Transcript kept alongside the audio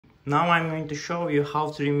Now I'm going to show you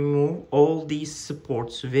how to remove all these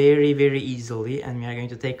supports very easily, and we are going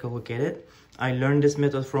to take a look at it. I learned this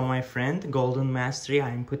method from my friend Golden Mastery.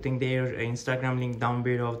 I'm putting their Instagram link down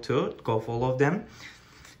below too. Go follow them.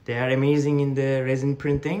 They are amazing in the resin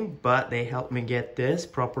printing, but they helped me get this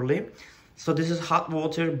properly. So this is hot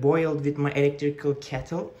water boiled with my electrical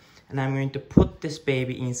kettle, and I'm going to put this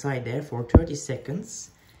baby inside there for 30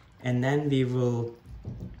 seconds, and then we will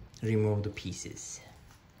remove the pieces.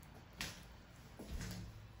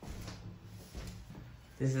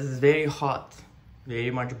 This is very hot,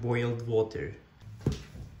 very much boiled water.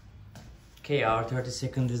 Okay, our 30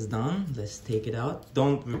 seconds is done. Let's take it out.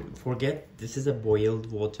 Don't forget, this is a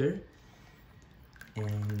boiled water.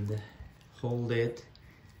 And hold it.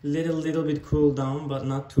 Little bit cool down, but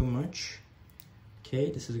not too much.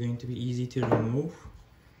 Okay, this is going to be easy to remove.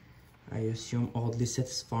 I assume oddly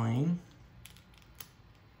satisfying.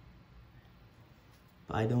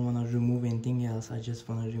 But I don't want to remove anything else. I just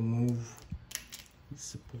want to remove the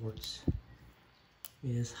supports.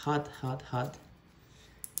 It is hot.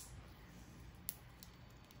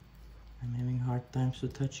 I'm having hard times to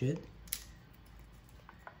touch it.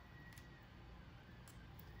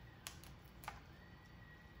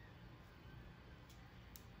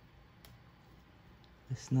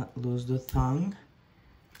 Let's not lose the tongue.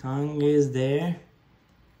 Tongue is there.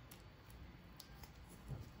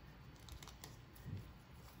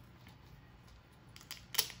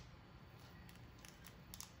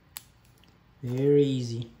 Very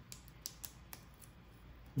easy.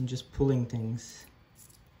 I'm just pulling things.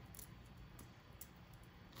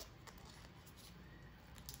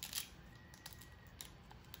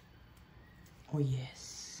 Oh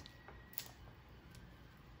yes.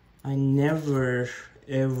 I never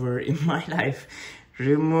ever in my life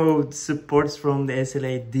removed supports from the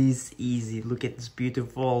SLA this easy. Look at this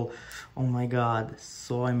beautiful. Oh my god,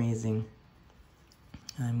 so amazing.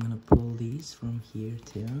 I'm gonna pull these from here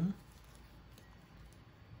too.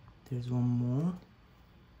 There's one more.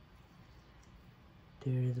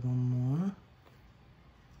 There is one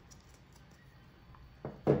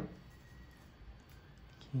more.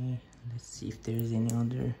 Okay, let's see if there is any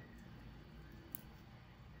other.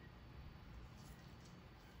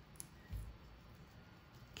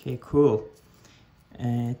 Okay, cool.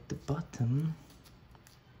 At the bottom,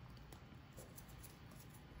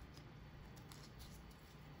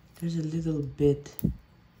 there's a little bit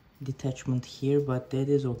detachment here, but that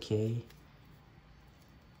is okay.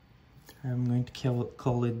 I'm going to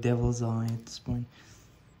call it devil's eye at this point.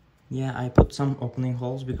 Yeah, I put some opening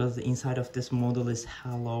holes because the inside of this model is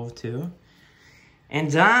hollow too.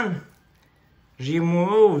 And done!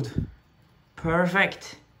 Removed!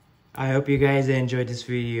 Perfect! I hope you guys enjoyed this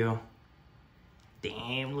video.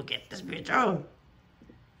 Damn, look at this video!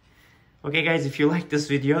 Okay guys, if you like this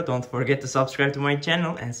video, don't forget to subscribe to my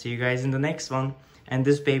channel and see you guys in the next one. And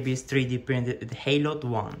this baby is 3D printed with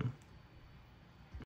HALOT-one.